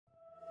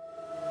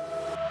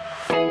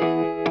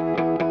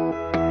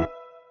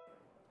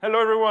Hello,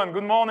 everyone.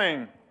 Good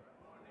morning.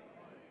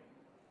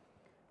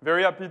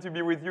 Very happy to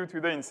be with you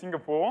today in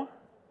Singapore.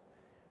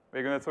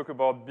 We're going to talk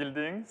about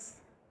buildings.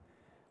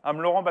 I'm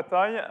Laurent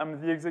Bataille. I'm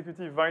the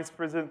Executive Vice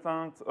President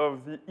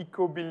of the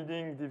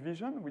Eco-Building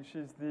Division, which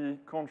is the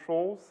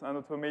controls and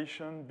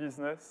automation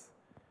business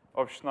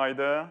of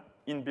Schneider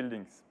in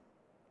buildings.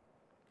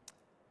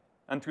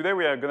 And today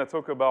we are going to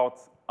talk about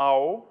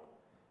how,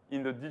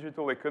 in the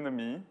digital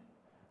economy,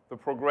 the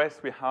progress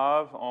we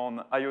have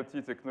on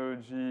IoT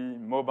technology,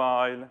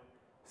 mobile,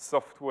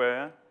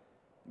 software,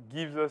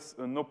 gives us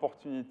an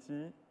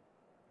opportunity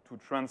to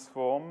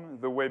transform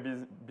the way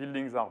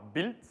buildings are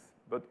built,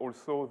 but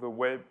also the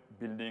way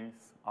buildings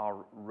are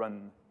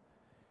run.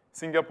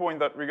 Singapore, in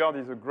that regard,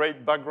 is a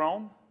great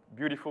background,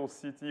 beautiful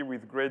city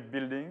with great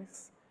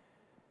buildings,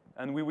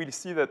 and we will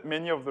see that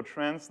many of the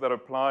trends that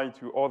apply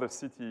to other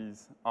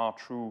cities are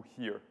true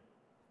here.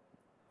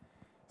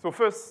 So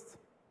first,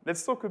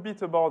 let's talk a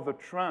bit about the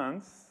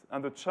trends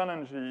and the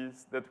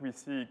challenges that we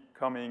see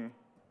coming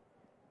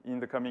in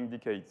the coming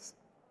decades.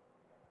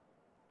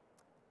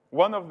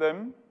 One of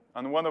them,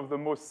 and one of the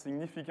most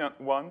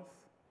significant ones,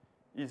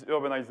 is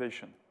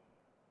urbanization.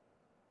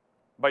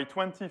 By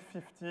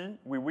 2050,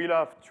 we will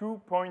have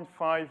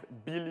 2.5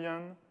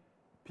 billion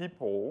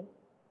people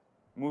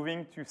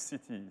moving to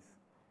cities.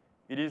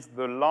 It is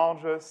the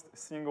largest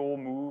single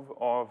move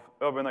of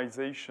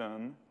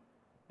urbanization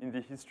in the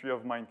history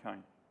of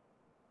mankind.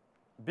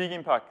 Big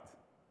impact.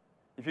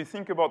 If you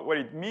think about what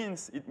it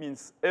means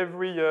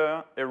every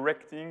year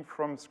erecting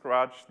from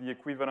scratch the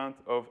equivalent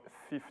of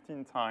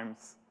 15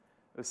 times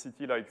a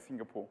city like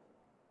Singapore.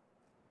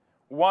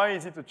 Why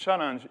is it a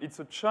challenge? It's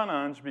a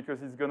challenge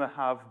because it's going to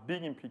have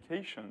big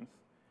implications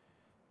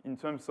in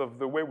terms of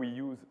the way we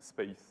use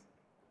space.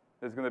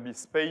 There's going to be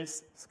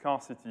space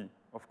scarcity,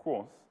 of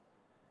course.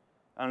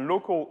 And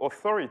local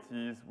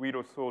authorities will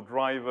also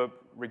drive up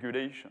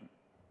regulation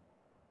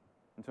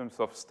in terms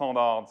of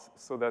standards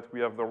so that we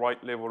have the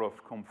right level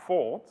of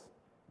comfort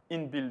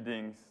in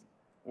buildings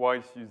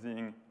whilst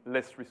using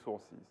less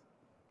resources.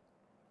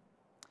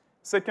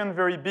 Second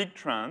very big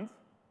trend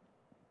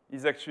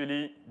is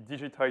actually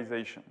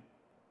digitization.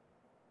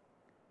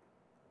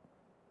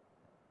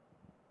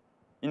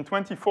 In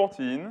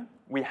 2014,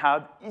 we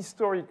had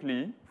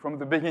historically, from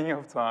the beginning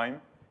of time,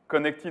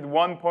 connected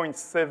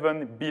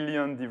 1.7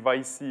 billion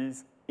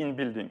devices in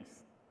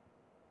buildings.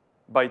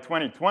 By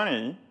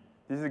 2020,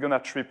 this is going to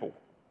triple.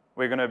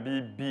 We're going to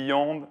be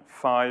beyond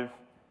 5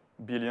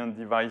 billion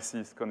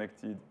devices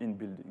connected in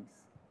buildings.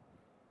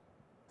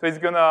 So it's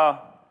going to,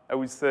 I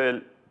would say,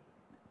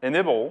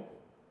 enable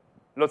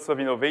lots of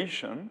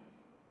innovation,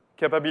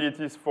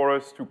 capabilities for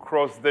us to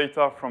cross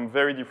data from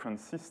very different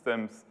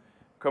systems,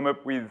 come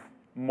up with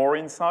more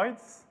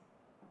insights.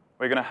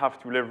 We're going to have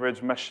to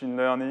leverage machine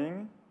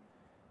learning,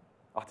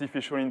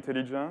 artificial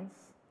intelligence.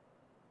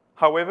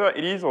 However,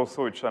 it is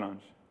also a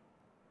challenge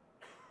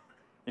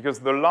because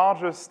the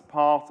largest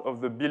part of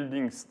the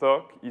building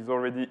stock is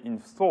already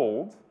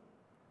installed,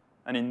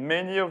 and in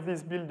many of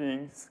these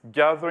buildings,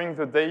 gathering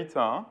the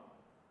data,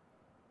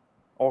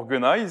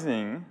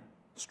 organizing,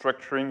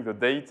 structuring the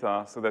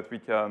data so that we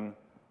can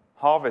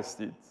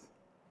harvest it,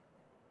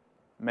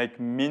 make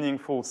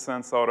meaningful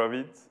sense out of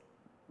it,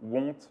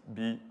 won't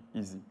be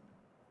easy.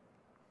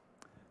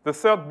 The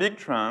third big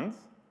trend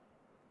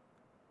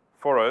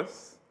for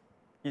us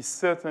is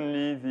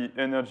certainly the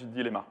energy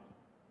dilemma.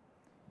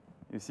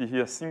 You see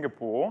here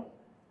Singapore.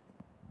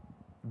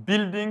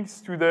 Buildings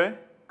today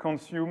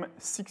consume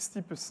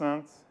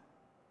 60%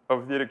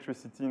 of the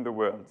electricity in the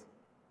world.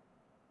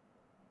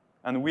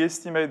 And we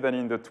estimate that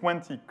in the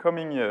 20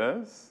 coming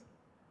years,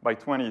 by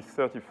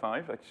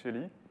 2035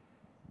 actually,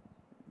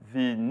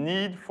 the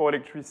need for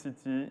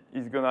electricity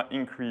is going to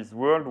increase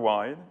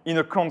worldwide in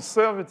a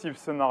conservative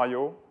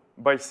scenario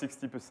by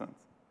 60%.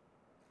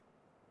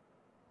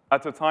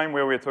 At a time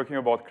where we're talking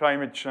about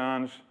climate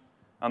change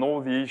and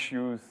all the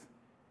issues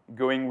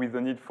going with the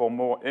need for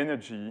more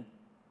energy,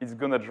 it's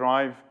going to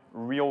drive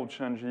real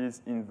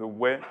changes in the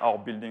way our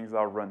buildings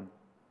are run.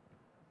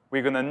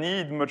 We're going to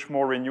need much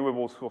more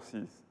renewable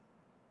sources,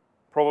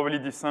 probably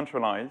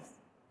decentralized,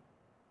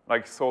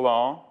 like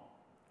solar,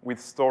 with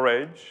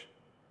storage.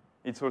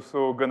 It's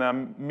also going to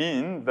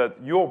mean that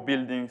your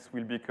buildings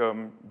will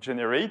become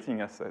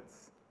generating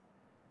assets.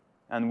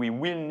 And we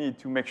will need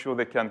to make sure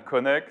they can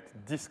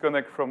connect,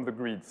 disconnect from the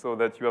grid so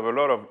that you have a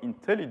lot of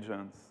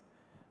intelligence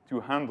to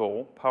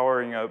handle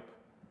powering up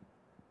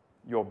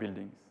your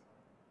buildings.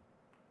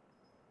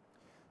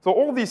 So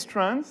all these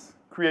trends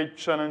create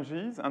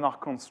challenges and are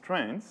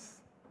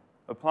constraints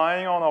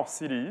applying on our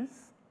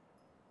cities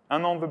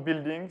and on the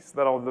buildings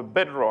that are the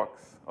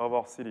bedrocks of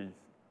our cities.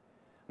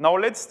 Now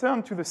let's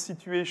turn to the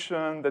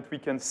situation that we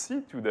can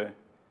see today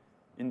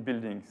in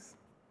buildings.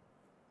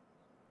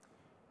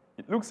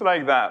 It looks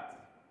like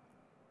that.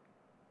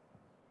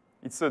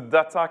 It's a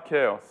data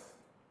chaos.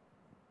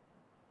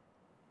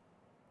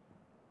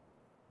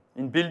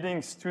 In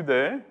buildings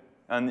today,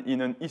 and in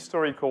an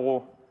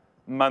historical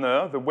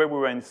manner, the way we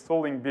were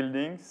installing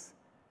buildings,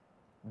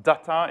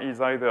 data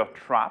is either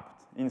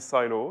trapped in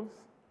silos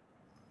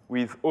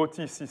with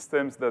OT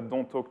systems that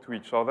don't talk to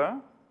each other.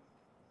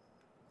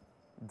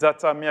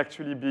 Data may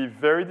actually be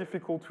very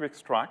difficult to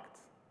extract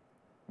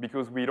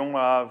because we don't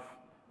have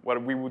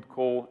what we would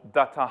call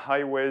data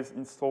highways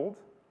installed.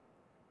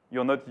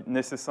 You're not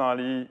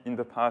necessarily in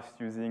the past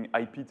using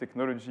IP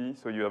technology,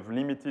 so you have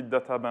limited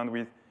data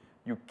bandwidth.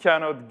 You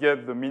cannot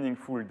get the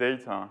meaningful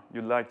data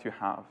you'd like to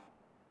have.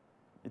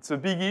 It's a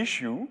big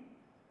issue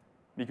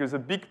because a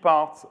big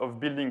part of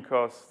building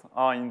costs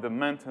are in the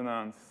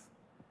maintenance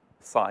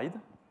side.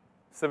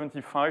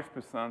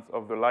 75%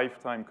 of the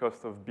lifetime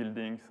cost of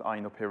buildings are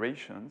in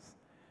operations.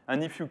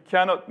 And if you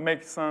cannot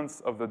make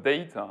sense of the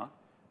data,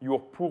 you're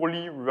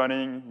poorly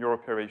running your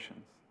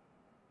operations.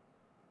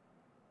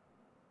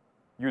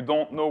 You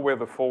don't know where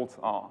the faults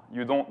are.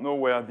 You don't know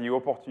where the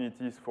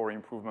opportunities for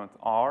improvement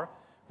are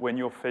when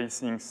you're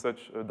facing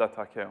such a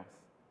data chaos.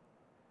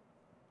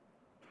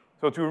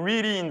 So to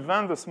really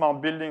invent the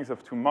smart buildings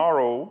of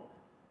tomorrow,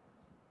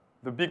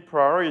 the big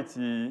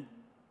priority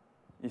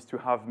is to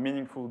have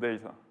meaningful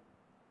data.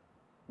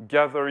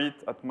 Gather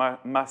it at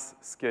mass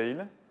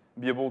scale,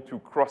 be able to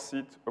cross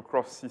it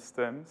across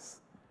systems,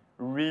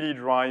 really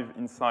drive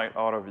insight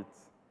out of it.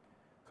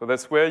 So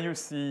that's where you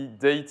see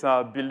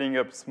data building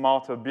up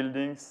smarter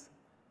buildings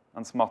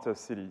and smarter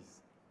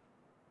cities.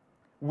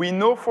 We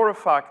know for a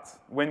fact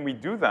when we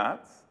do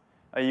that,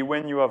 i.e.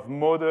 when you have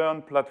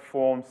modern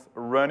platforms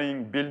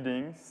running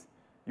buildings,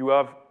 you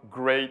have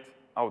great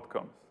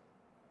outcomes.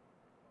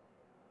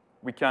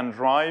 We can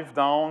drive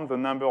down the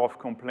number of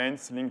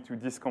complaints linked to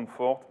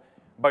discomfort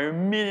by a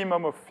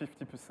minimum of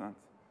 50%.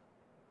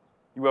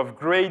 You have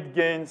great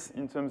gains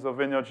in terms of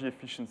energy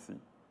efficiency,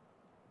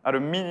 at a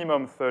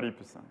minimum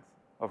 30%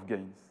 of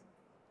gains.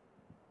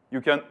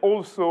 You can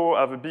also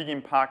have a big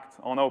impact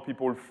on how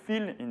people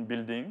feel in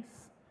buildings,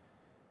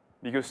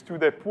 because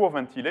today poor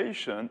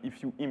ventilation,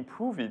 if you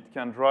improve it,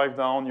 can drive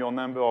down your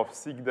number of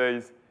sick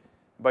days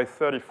by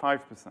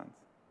 35%.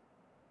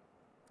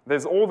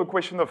 There's all the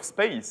question of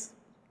space.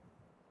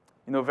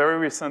 Very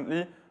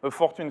recently, a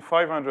Fortune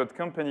 500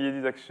 company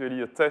did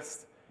actually a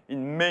test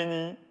in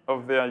many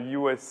of their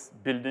US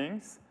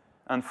buildings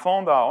and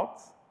found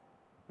out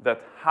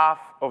that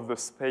half of the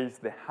space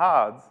they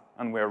had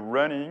and were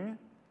running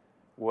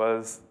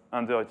was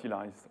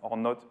underutilized or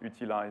not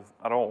utilized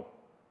at all.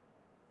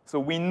 So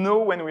we know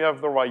when we have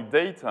the right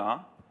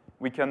data,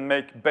 we can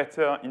make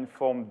better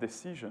informed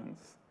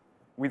decisions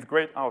with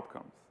great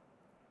outcomes.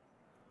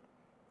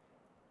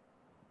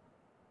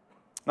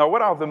 Now,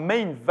 what are the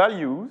main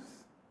values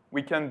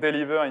we can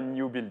deliver in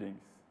new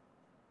buildings?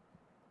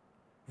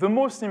 The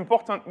most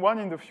important one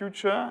in the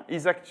future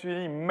is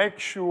actually make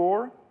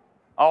sure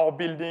our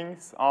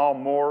buildings are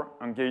more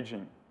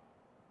engaging.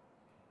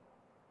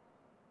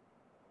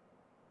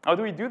 How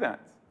do we do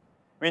that?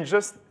 I mean,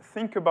 just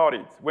think about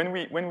it. When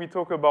we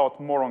talk about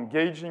more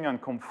engaging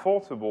and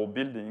comfortable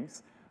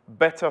buildings,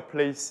 better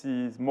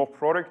places, more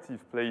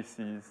productive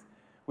places,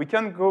 we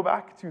can go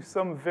back to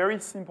some very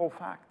simple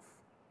facts.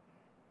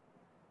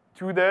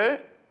 Today,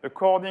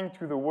 according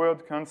to the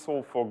World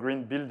Council for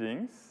Green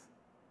Buildings,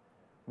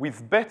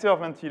 with better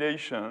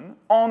ventilation,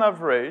 on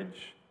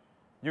average,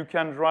 you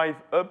can drive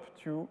up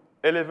to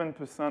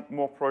 11%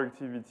 more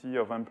productivity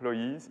of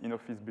employees in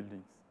office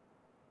buildings.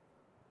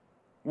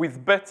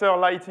 With better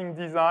lighting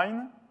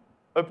design,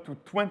 up to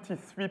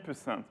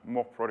 23%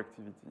 more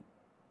productivity.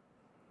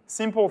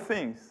 Simple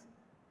things,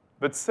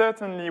 but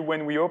certainly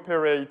when we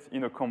operate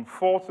in a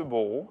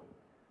comfortable,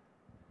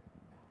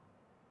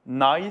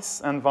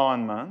 nice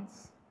environment,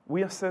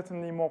 we are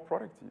certainly more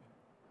productive.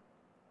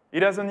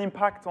 It has an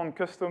impact on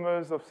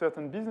customers of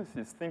certain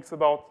businesses. Think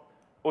about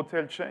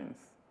hotel chains.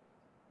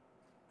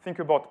 Think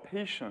about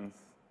patients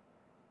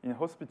in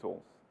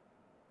hospitals.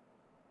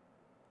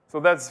 So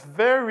that's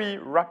very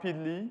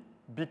rapidly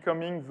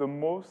becoming the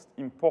most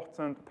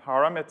important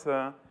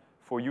parameter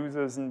for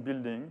users in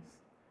buildings,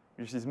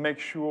 which is make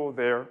sure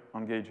they're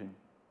engaging.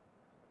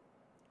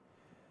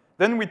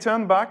 Then we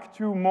turn back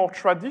to more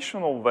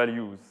traditional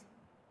values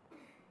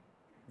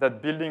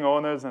that building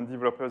owners and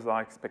developers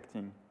are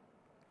expecting.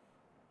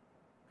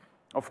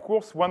 Of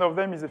course, one of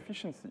them is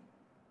efficiency.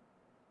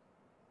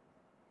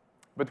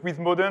 But with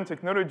modern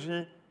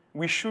technology,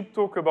 we should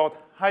talk about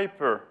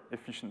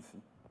hyper-efficiency.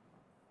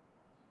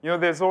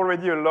 There's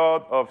already a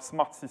lot of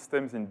smart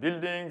systems in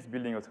buildings,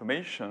 building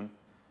automation,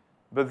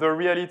 but the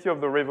reality of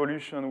the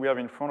revolution we have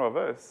in front of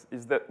us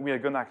is that we are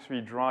going to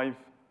actually drive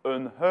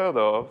unheard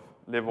of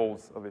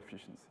levels of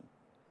efficiency.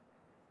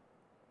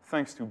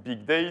 Thanks to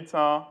big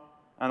data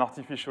and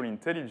artificial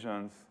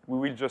intelligence, we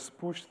will just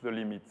push the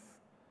limits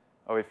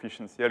of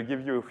efficiency. I'll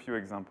give you a few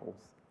examples.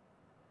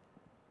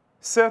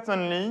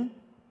 Certainly,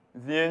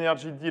 the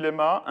energy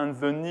dilemma and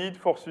the need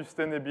for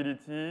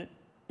sustainability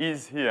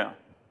is here.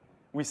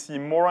 We see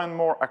more and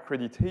more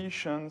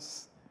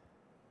accreditations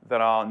that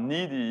are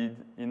needed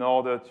in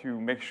order to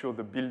make sure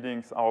the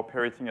buildings are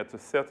operating at a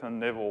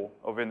certain level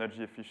of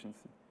energy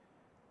efficiency.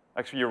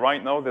 Actually,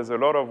 right now, there's a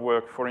lot of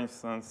work, for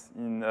instance,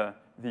 in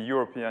the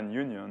European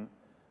Union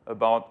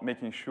about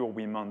making sure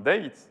we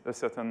mandate a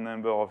certain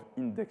number of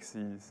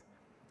indexes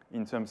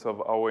in terms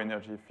of how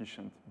energy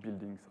efficient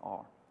buildings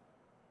are.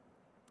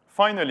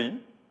 Finally,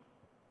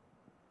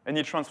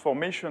 any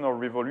transformation or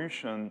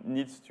revolution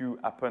needs to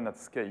happen at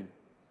scale.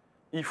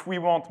 If we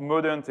want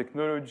modern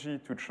technology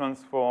to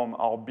transform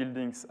our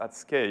buildings at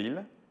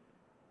scale,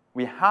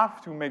 we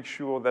have to make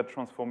sure that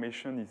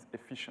transformation is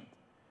efficient.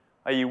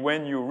 i.e.,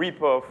 when you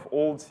rip off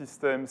old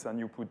systems and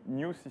you put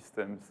new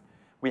systems,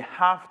 we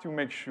have to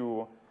make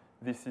sure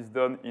this is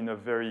done in a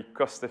very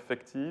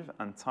cost-effective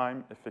and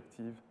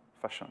time-effective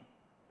fashion.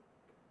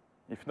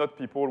 If not,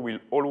 people will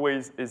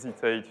always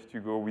hesitate to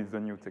go with the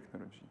new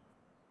technology.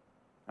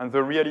 And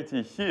the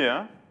reality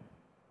here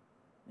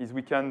is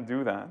we can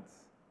do that,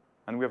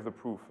 and we have the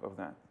proof of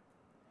that.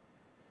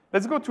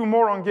 Let's go to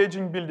more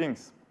engaging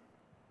buildings.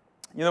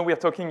 You know, we are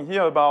talking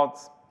here about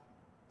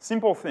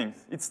simple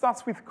things. It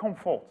starts with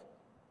comfort.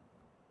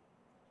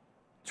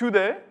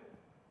 Today,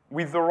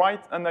 with the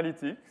right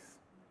analytics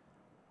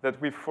that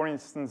we've, for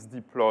instance,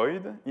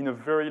 deployed in a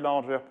very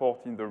large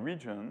airport in the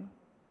region,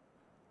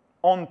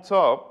 on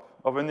top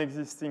of an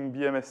existing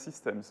BMS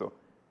system. So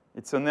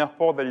it's an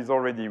airport that is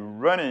already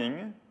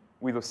running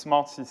with a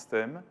smart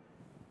system.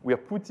 We are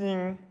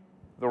putting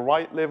the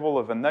right level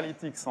of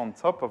analytics on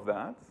top of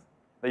that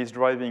is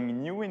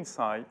driving new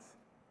insights.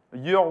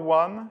 Year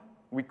one,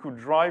 we could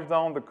drive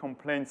down the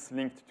complaints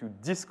linked to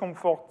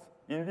discomfort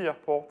in the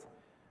airport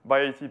by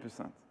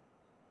 80%.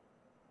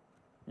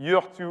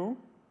 Year two,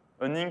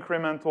 an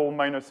incremental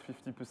minus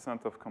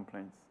 50% of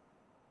complaints.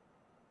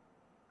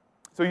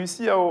 So you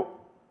see how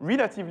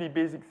relatively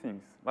basic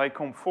things like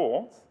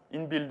comfort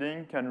in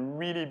building can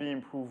really be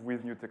improved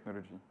with new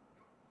technology.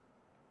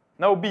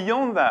 Now,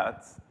 beyond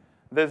that,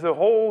 there's a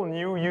whole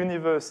new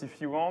universe,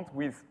 if you want,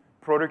 with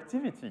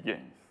productivity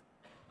gains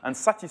and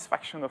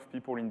satisfaction of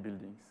people in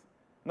buildings,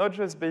 not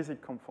just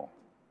basic comfort.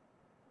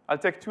 I'll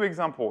take two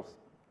examples.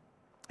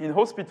 In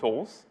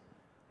hospitals,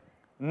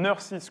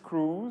 nurses'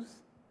 crews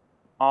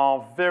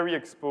are very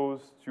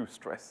exposed to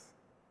stress.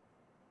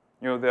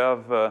 You know, they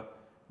have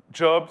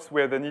jobs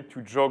where they need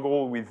to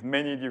juggle with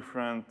many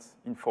different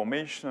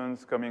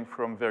informations coming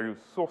from various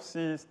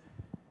sources.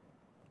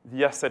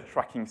 The asset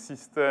tracking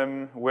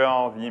system, where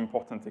are the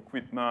important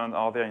equipment,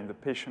 are they in the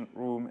patient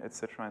room, et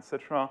cetera, et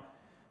cetera.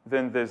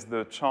 Then there's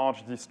the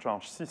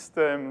charge-discharge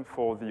system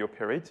for the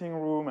operating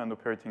room and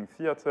operating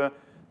theater.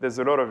 There's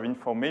a lot of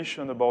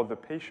information about the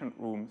patient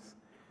rooms.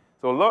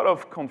 So a lot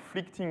of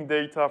conflicting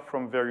data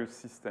from various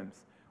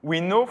systems.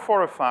 We know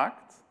for a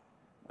fact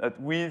that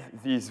with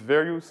these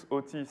various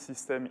OT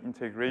system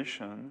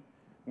integration,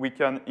 we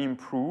can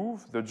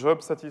improve the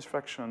job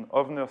satisfaction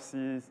of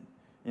nurses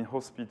in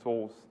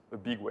hospitals a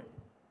big way.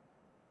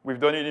 We've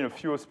done it in a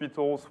few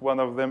hospitals. One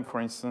of them,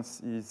 for instance,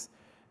 is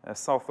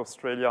South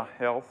Australia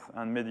Health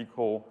and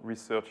Medical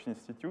Research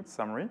Institute,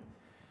 SAMRI.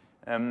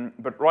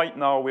 But right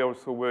now, we're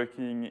also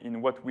working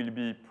in what will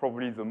be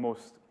probably the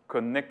most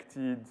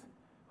connected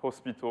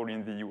hospital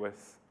in the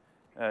US,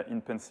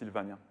 in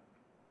Pennsylvania.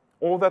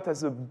 All that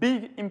has a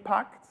big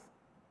impact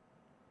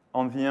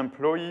on the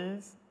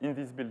employees in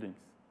these buildings.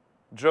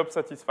 Job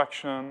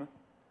satisfaction,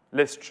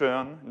 less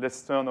churn,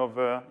 less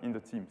turnover in the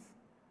teams.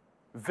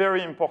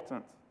 Very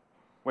important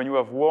when you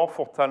have war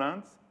for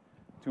talent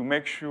to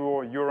make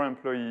sure your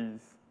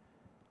employees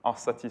are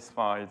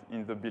satisfied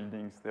in the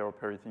buildings they're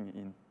operating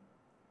in.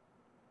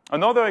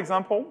 Another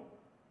example,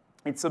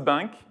 it's a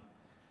bank,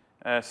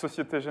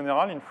 Société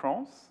Générale in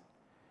France,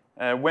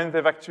 when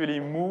they've actually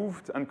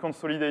moved and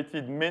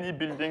consolidated many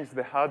buildings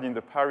they had in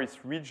the Paris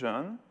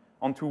region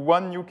onto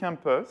one new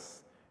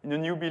campus in a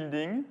new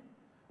building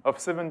of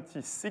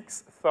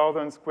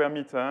 76,000 square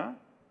meters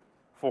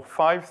for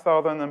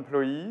 5,000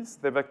 employees.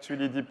 They've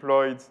actually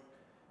deployed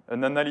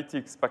an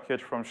analytics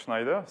package from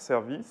Schneider,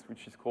 service,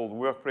 which is called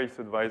Workplace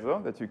Advisor,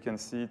 that you can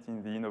see it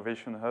in the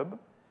Innovation Hub.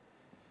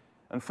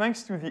 And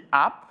thanks to the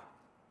app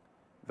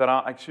that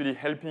are actually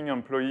helping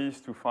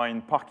employees to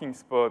find parking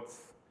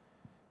spots,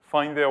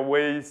 find their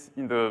ways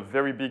in the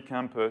very big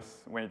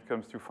campus when it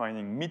comes to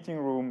finding meeting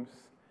rooms,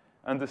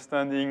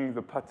 understanding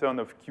the pattern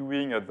of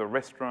queuing at the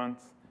restaurant,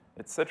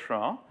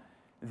 etc.,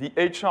 the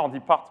HR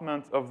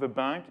department of the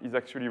bank is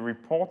actually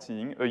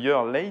reporting a year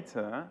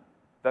later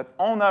that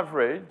on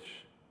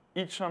average,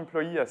 each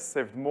employee has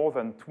saved more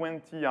than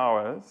 20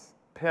 hours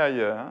per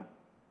year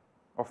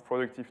of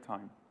productive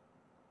time.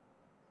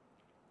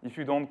 If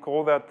you don't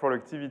call that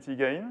productivity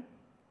gain,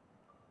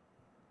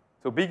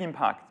 so big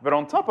impact. But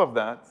on top of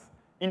that,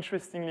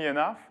 interestingly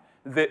enough,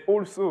 they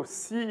also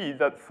see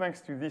that thanks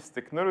to this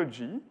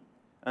technology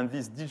and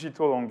this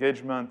digital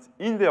engagement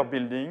in their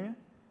building,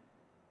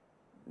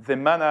 they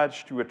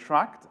manage to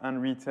attract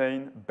and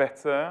retain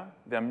better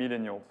their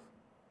millennials,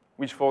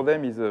 which for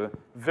them is a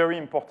very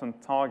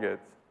important target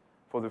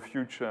for the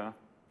future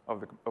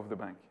of the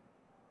bank.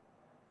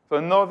 So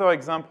another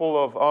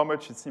example of how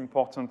much it's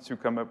important to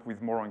come up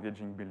with more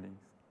engaging buildings.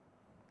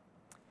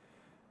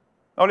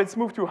 Now let's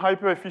move to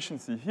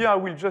hyper-efficiency. Here I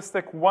will just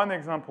take one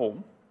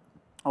example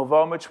of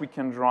how much we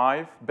can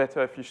drive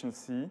better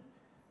efficiency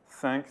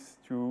thanks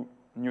to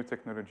new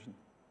technology.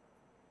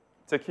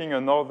 taking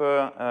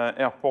another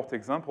airport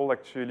example,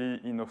 actually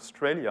in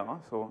Australia,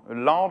 so a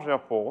large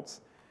airport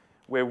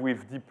where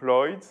we've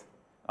deployed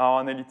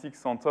our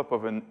analytics on top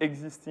of an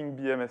existing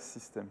BMS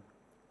system.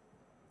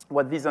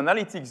 What these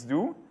analytics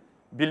do,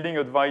 Building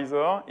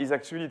Advisor, is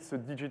actually it's a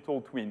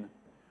digital twin.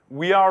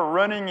 We are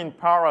running in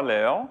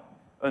parallel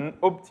an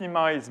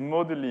optimized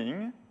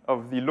modeling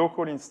of the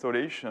local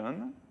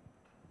installation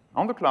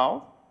on the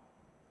cloud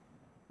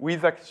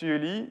with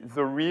actually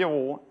the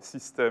real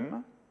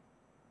system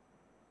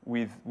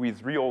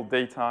with real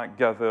data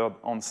gathered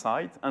on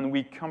site, and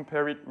we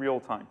compare it real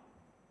time.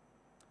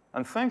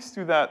 And thanks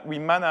to that, we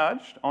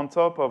managed, on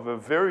top of a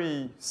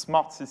very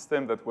smart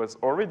system that was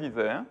already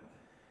there,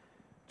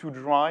 to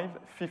drive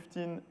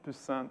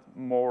 15%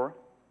 more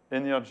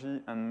energy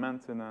and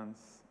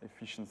maintenance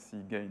efficiency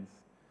gains.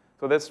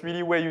 So that's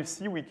really where you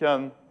see we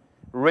can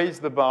raise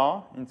the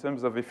bar in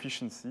terms of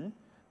efficiency.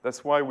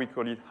 That's why we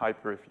call it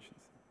hyper-efficiency.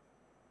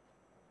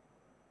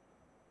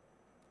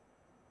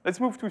 Let's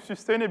move to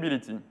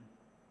sustainability.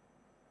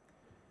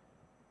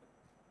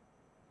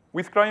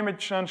 With climate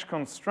change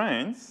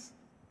constraints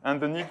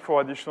and the need for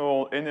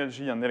additional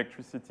energy and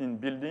electricity in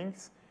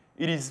buildings,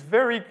 it is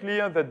very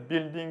clear that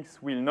buildings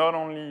will not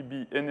only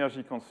be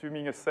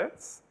energy-consuming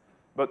assets,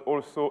 but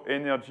also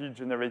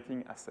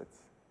energy-generating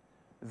assets.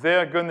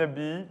 They're going to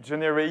be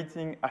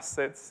generating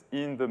assets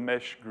in the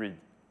mesh grid.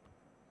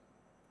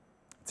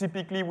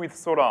 Typically with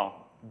solar,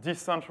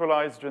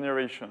 decentralized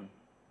generation,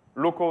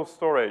 local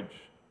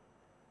storage,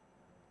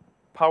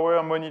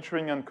 power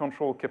monitoring and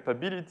control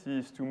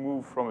capabilities to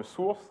move from a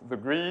source, the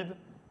grid,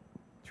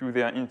 to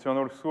their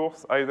internal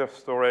source, either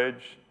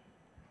storage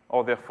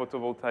or their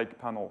photovoltaic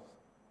panels.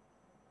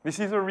 This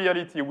is a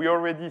reality. We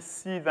already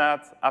see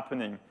that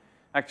happening.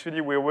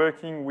 Actually, we're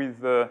working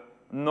with a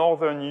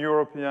Northern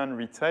European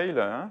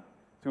retailer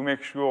to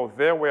make sure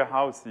their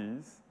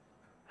warehouses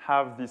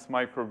have these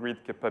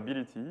microgrid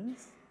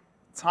capabilities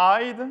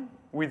tied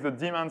with the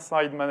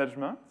demand-side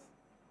management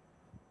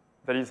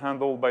that is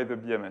handled by the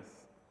BMS.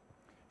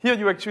 Here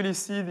you actually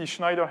see the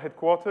Schneider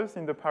headquarters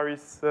in the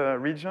Paris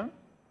region.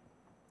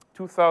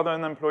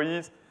 2,000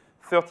 employees,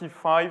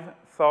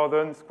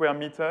 35,000 square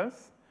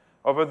meters.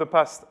 Over the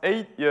past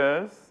 8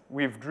 years,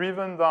 we've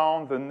driven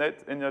down the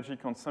net energy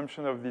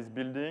consumption of this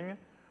building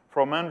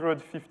from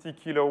 150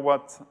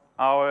 kilowatt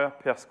hour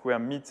per square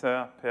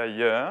meter per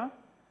year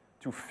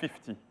to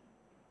 50,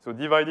 so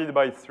divided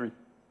by 3.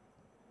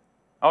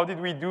 How did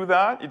we do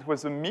that? It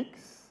was a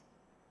mix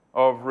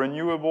of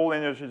renewable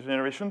energy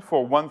generation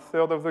for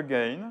 1/3 of the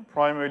gain,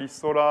 primarily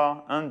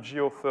solar and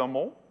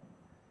geothermal.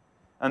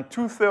 And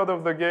 2/3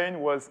 of the gain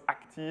was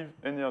active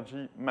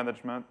energy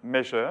management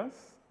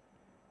measures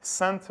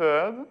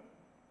centered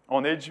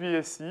on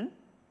HVAC,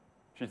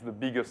 which is the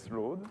biggest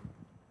load,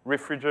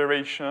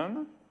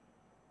 refrigeration,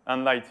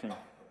 and lighting.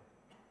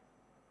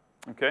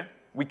 Okay?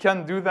 We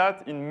can do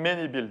that in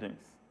many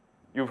buildings.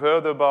 You've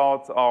heard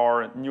about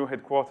our new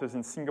headquarters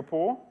in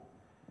Singapore.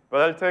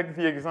 But I'll take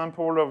the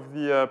example of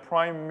the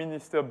Prime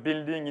Minister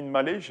building in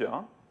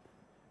Malaysia,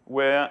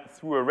 where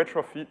through a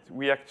retrofit,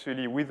 we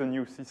actually, with a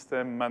new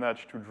system,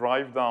 managed to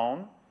drive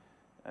down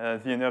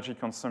the energy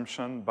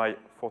consumption by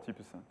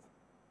 40%.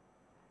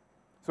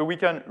 So we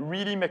can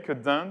really make a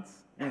dent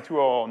into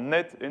our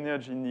net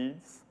energy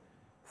needs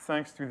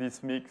thanks to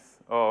this mix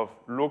of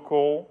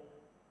local,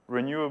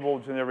 renewable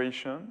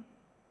generation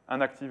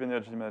and active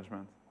energy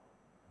management.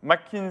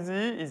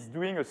 McKinsey is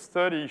doing a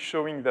study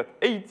showing that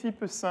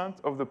 80%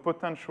 of the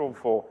potential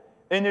for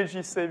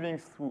energy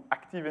savings through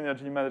active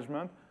energy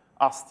management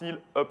are still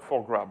up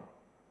for grab.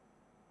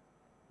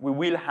 We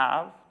will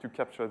have to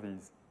capture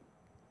these.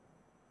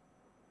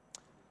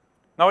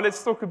 Now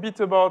let's talk a bit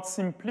about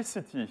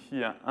simplicity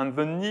here and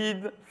the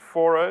need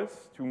for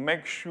us to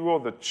make sure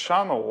the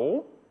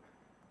channel,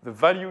 the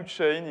value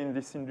chain in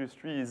this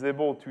industry is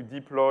able to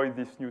deploy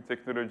this new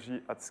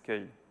technology at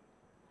scale.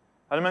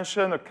 I'll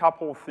mention a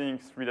couple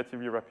things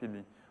relatively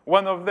rapidly.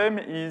 One of them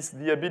is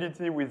the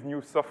ability with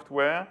new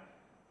software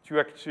to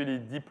actually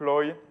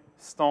deploy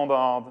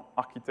standard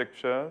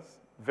architectures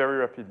very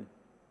rapidly.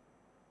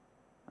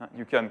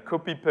 You can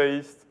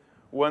copy-paste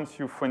once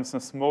you, for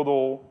instance,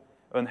 model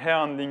an air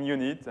handling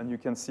unit, and you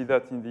can see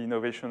that in the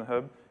Innovation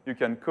Hub. You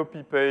can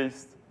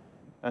copy-paste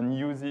and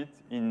use it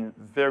in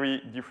very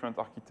different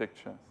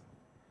architectures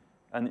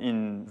and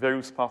in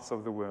various parts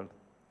of the world.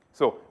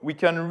 So we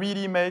can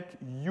really make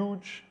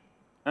huge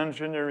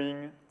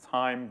engineering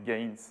time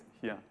gains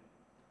here,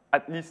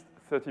 at least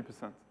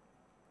 30%.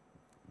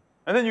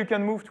 And then you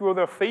can move to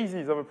other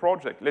phases of a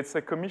project, let's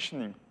say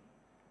commissioning.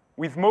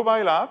 With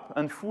mobile app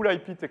and full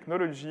IP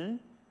technology,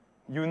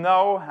 you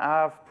now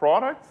have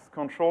products,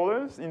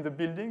 controllers in the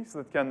buildings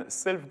that can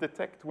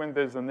self-detect when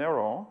there's an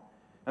error.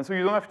 And so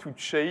you don't have to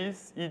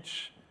chase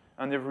each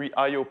and every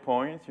I/O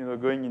point,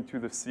 going into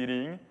the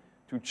ceiling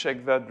to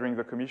check that during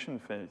the commission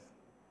phase.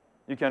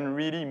 You can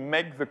really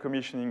make the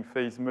commissioning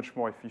phase much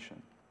more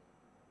efficient.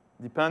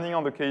 Depending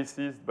on the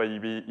cases,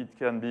 maybe it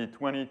can be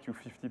 20 to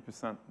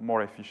 50%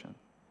 more efficient.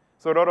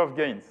 So a lot of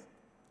gains.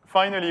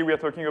 Finally, we are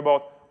talking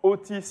about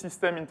OT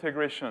system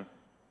integration.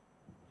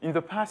 in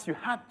the past, you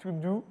had to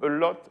do a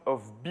lot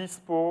of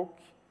bespoke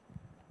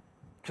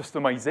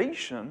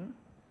customization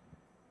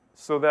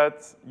so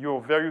that your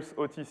various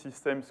OT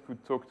systems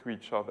could talk to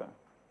each other.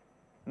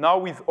 Now,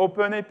 with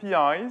open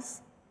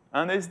APIs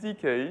and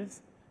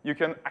SDKs, you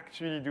can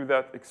actually do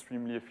that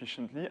extremely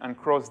efficiently and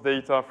cross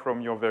data from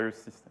your various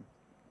systems.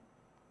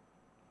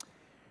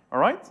 All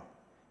right?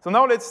 So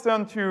now let's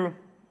turn to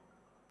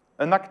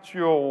an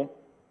actual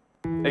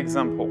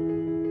example.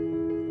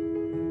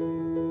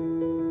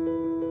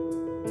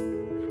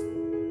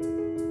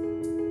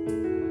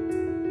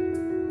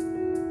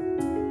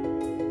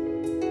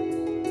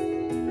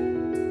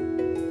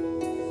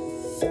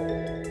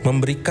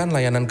 Memberikan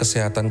layanan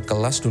kesehatan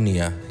kelas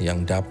dunia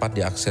yang dapat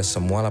diakses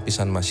semua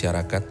lapisan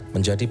masyarakat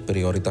menjadi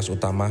prioritas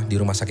utama di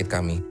rumah sakit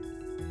kami.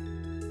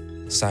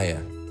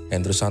 Saya,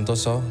 Andrew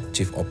Santoso,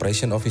 Chief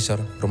Operation Officer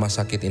Rumah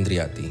Sakit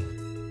Indriati.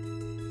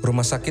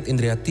 Rumah Sakit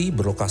Indriati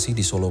berlokasi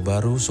di Solo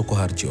Baru,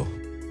 Sukoharjo,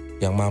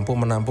 yang mampu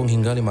menampung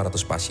hingga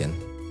 500 pasien.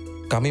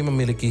 Kami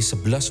memiliki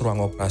 11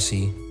 ruang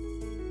operasi,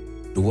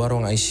 2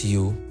 ruang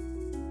ICU,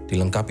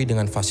 dilengkapi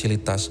dengan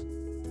fasilitas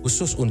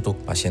khusus untuk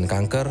pasien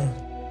kanker,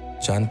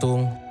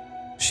 jantung,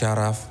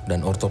 syaraf,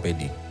 dan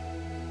ortopedi.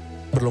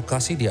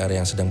 Berlokasi di area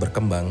yang sedang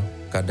berkembang,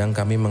 kadang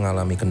kami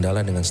mengalami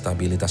kendala dengan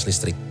stabilitas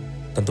listrik.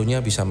 Tentunya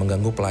bisa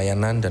mengganggu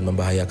pelayanan dan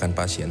membahayakan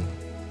pasien.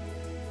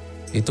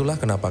 Itulah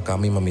kenapa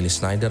kami memilih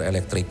Schneider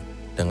Electric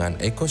dengan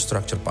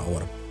EcoStruxure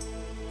Power,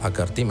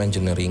 agar tim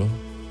engineering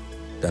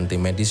dan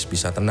tim medis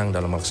bisa tenang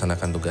dalam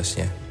melaksanakan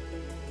tugasnya.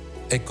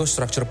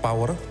 EcoStruxure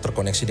Power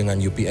terkoneksi dengan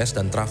UPS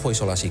dan trafo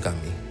isolasi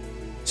kami.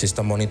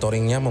 Sistem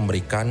monitoringnya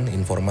memberikan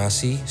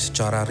informasi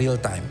secara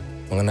real-time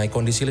mengenai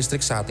kondisi listrik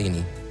saat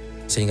ini,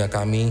 sehingga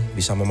kami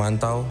bisa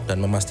memantau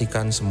dan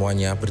memastikan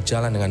semuanya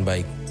berjalan dengan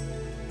baik.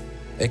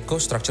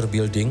 EcoStruxure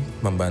Building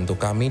membantu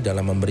kami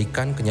dalam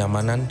memberikan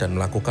kenyamanan dan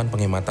melakukan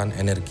penghematan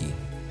energi.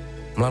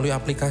 Melalui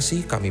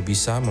aplikasi, kami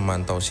bisa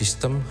memantau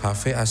sistem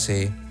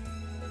HVAC,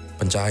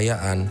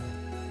 pencahayaan,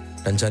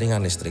 dan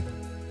jaringan listrik,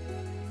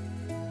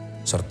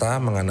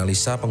 serta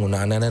menganalisa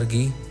penggunaan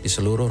energi di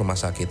seluruh rumah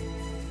sakit.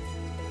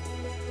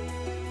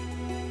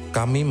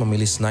 Kami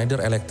memilih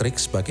Schneider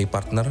Electric sebagai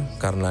partner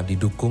karena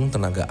didukung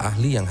tenaga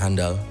ahli yang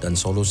handal dan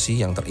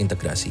solusi yang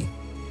terintegrasi.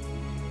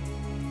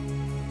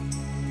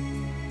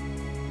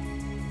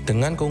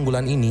 Dengan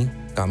keunggulan ini,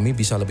 kami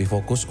bisa lebih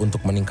fokus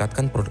untuk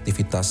meningkatkan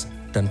produktivitas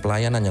dan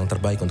pelayanan yang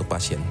terbaik untuk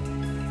pasien.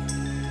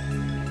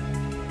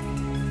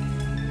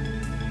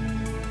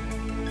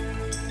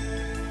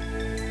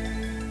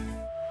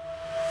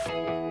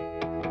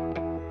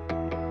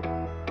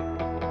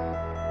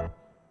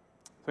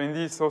 So in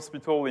this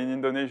hospital in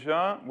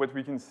Indonesia, what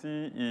we can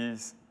see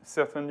is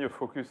certainly a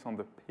focus on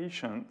the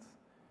patient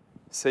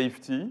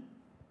safety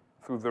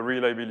through the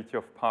reliability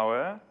of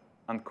power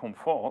and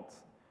comfort,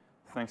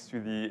 thanks to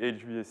the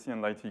HVAC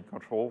and lighting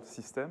control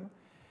system,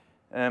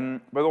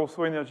 but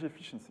also energy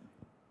efficiency.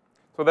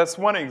 So that's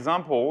one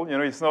example. You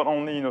know, it's not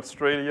only in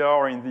Australia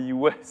or in the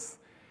US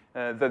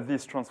that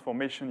this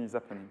transformation is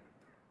happening.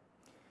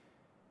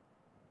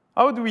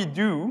 How do we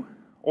do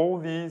all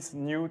these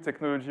new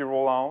technology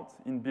rollout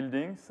in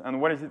buildings, and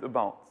what is it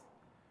about?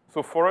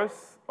 So for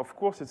us, of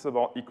course, it's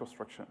about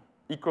EcoStruxure.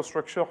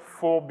 EcoStruxure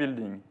for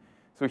building.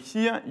 So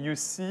here you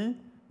see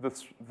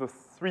the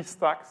 3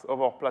 stacks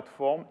of our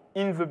platform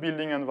in the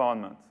building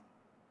environment.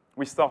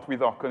 We start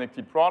with our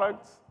connected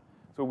products.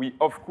 So we,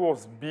 of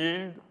course,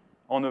 build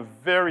on a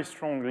very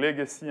strong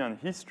legacy and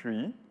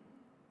history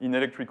in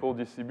electrical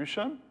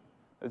distribution,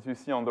 as you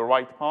see on the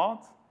right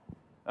part,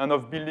 and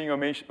of building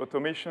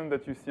automation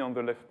that you see on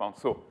the left part.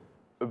 So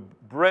a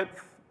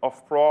breadth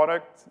of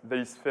product that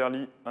is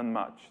fairly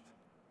unmatched.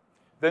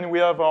 Then we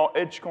have our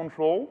edge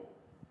control,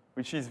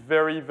 which is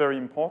very, very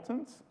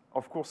important,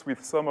 of course,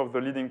 with some of the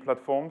leading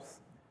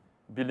platforms,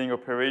 building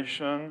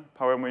operation,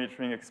 power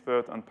monitoring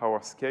expert, and power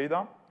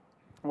SCADA.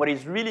 What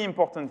is really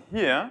important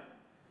here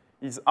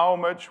is how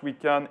much we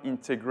can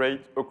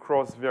integrate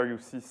across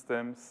various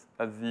systems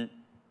at the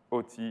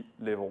OT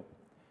level.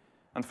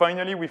 And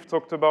finally, we've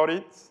talked about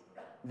it.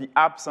 The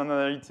apps and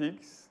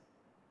analytics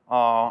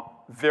are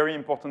very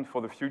important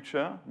for the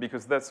future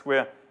because that's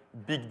where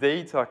big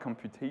data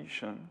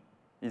computation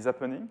is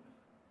happening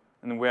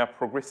and where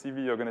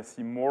progressively you're going to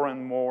see more and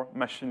more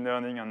machine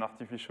learning and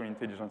artificial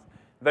intelligence.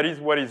 That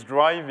is what is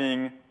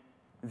driving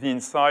the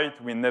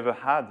insight we never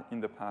had in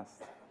the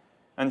past.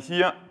 And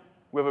here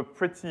we have a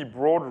pretty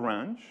broad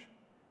range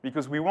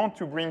because we want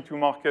to bring to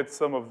market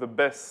some of the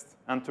best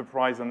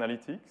enterprise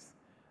analytics.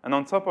 And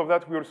on top of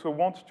that, we also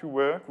want to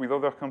work with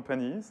other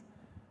companies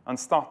and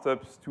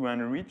startups to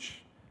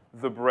enrich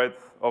the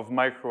breadth of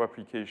micro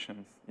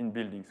applications in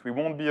buildings. We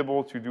won't be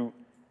able to do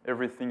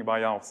everything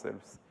by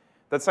ourselves.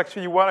 That's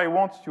actually what I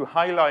want to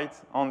highlight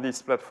on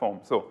this platform.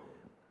 So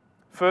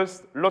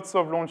first, lots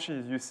of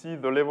launches. You see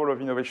the level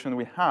of innovation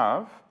we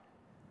have.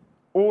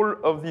 All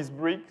of these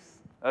bricks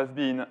have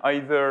been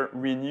either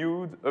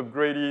renewed,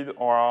 upgraded,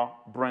 or are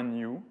brand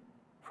new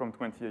from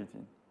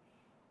 2018.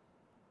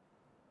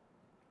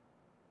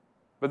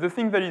 But the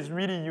thing that is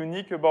really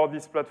unique about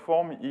this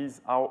platform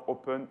is how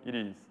open it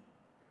is.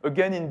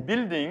 Again, in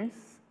buildings,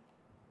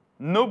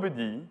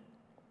 nobody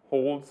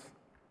holds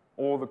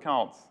all the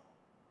cards.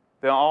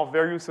 There are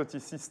various OT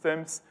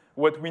systems.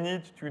 What we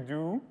need to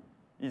do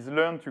is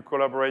learn to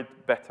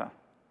collaborate better.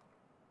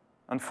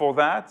 And for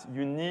that,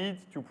 you need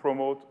to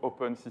promote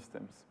open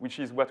systems, which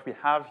is what we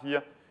have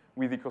here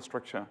with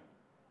EcoStruxure.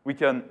 We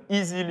can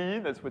easily,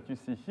 that's what you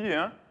see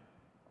here,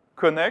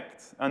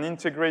 connect and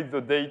integrate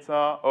the data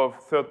of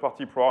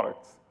third-party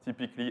products,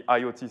 typically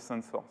IoT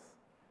sensors,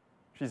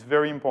 which is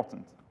very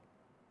important.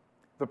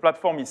 The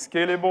platform is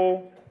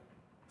scalable,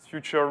 it's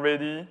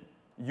future-ready.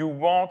 You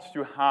want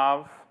to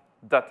have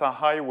data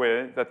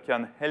highway that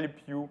can help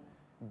you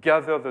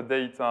gather the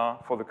data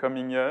for the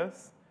coming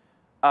years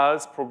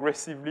as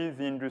progressively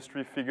the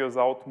industry figures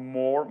out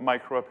more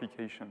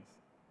micro-applications.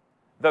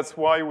 That's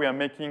why we are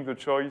making the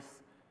choice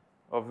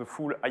of the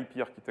full IP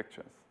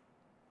architectures.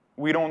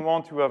 We don't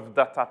want to have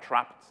data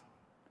trapped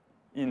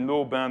in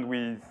low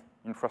bandwidth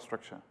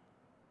infrastructure.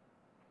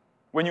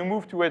 When you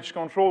move to edge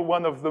control,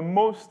 one of the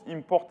most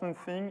important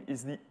things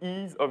is the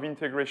ease of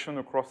integration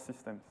across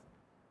systems.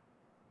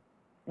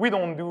 We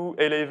don't do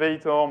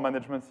elevator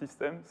management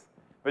systems,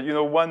 but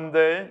one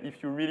day,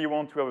 if you really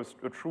want to have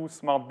a true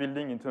smart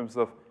building in terms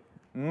of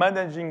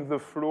managing the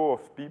flow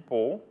of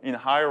people in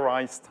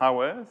high-rise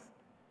towers,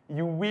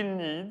 you will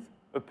need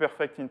a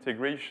perfect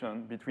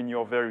integration between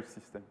your various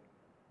systems.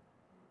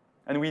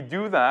 And we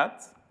do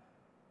that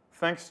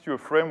thanks to a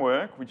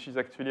framework, which is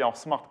actually our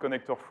smart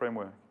connector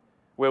framework,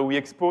 where we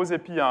expose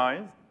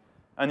APIs,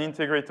 and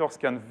integrators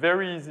can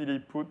very easily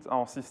put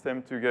our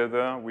system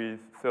together with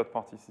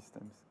third-party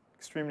systems.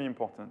 Extremely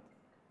important.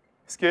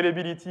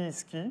 Scalability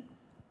is key.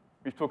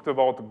 We talked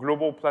about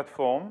global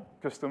platform.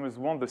 Customers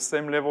want the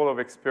same level of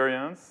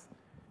experience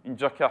in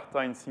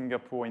Jakarta, in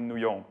Singapore, in New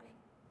York.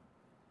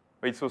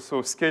 But it's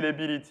also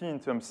scalability in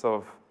terms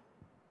of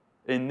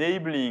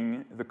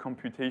enabling the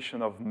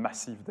computation of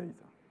massive data.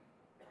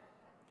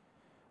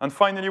 And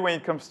finally, when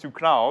it comes to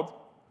cloud,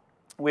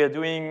 we are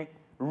doing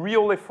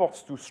real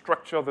efforts to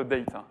structure the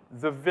data.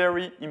 The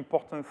very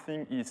important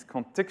thing is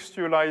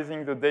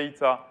contextualizing the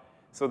data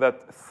so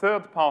that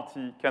third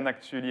party can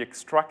actually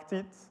extract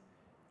it,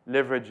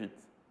 leverage it.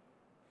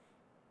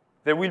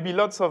 There will be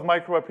lots of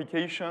micro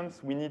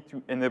applications. We need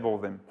to enable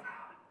them.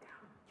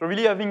 So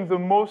really having the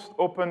most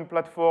open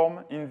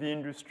platform in the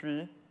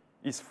industry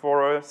is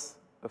for us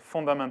a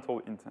fundamental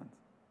intent.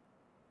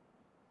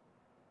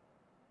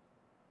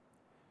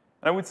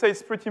 And I would say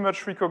it's pretty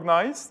much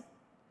recognized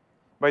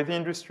by the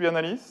industry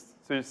analysts.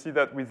 So you see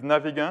that with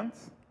Navigant,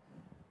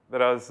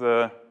 that has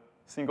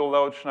singled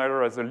out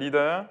Schneider as a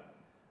leader,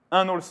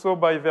 and also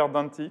by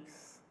Verdantix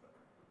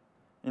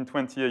in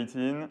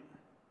 2018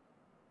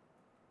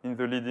 in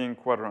the leading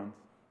quadrant.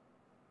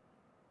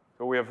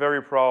 So we are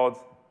very proud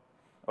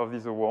of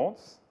these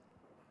awards.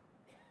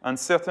 And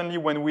certainly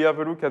when we have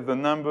a look at the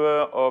number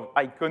of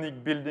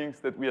iconic buildings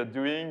that we are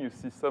doing, you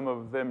see some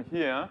of them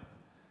here.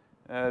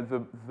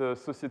 The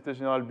Société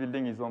Générale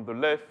building is on the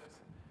left.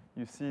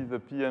 You see the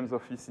PM's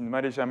office in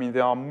Malaysia. I mean,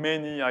 there are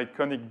many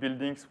iconic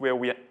buildings where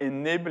we are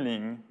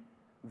enabling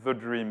the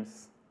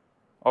dreams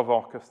of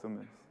our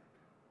customers.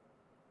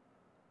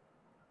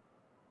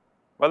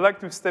 I'd like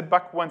to step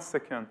back 1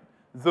 second.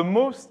 The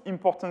most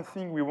important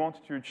thing we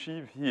want to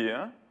achieve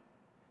here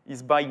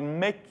is by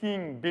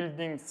making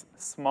buildings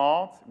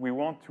smart, we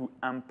want to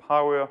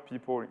empower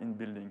people in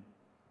building.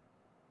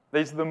 That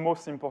is the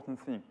most important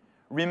thing.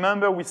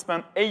 Remember, we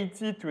spend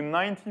 80 to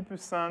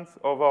 90%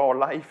 of our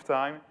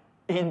lifetime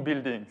in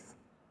buildings,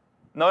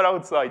 not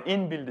outside,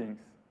 in buildings.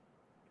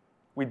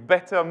 We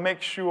better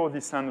make sure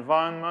this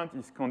environment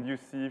is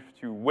conducive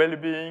to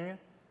well-being,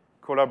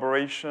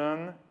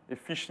 collaboration,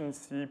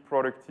 efficiency,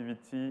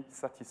 productivity,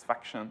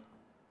 satisfaction,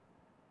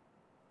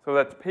 so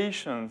that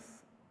patients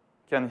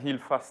can heal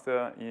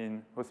faster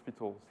in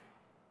hospitals,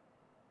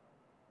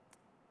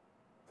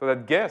 so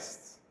that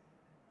guests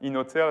in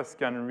hotels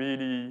can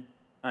really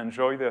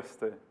enjoy their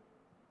stay,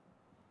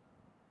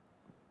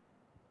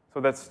 so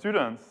that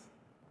students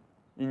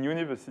in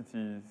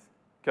universities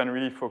can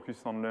really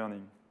focus on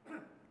learning.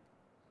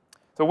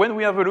 So when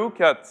we have a look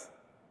at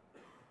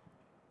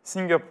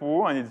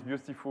Singapore and its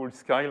beautiful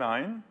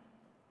skyline,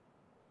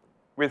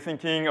 we're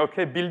thinking,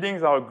 OK,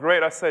 buildings are a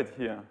great asset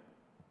here.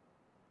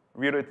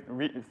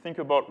 Think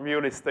about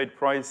real estate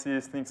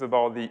prices, think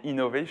about the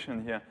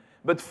innovation here.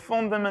 But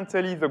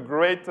fundamentally, the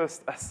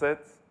greatest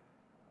asset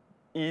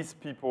is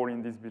people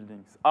in these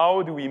buildings.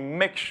 How do we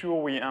make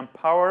sure we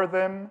empower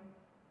them,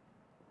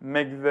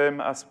 make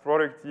them as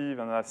productive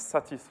and as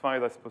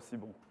satisfied as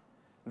possible?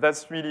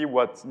 That's really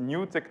what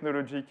new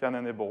technology can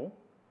enable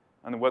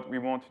and what we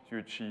want to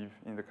achieve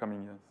in the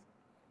coming years.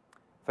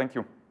 Thank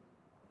you.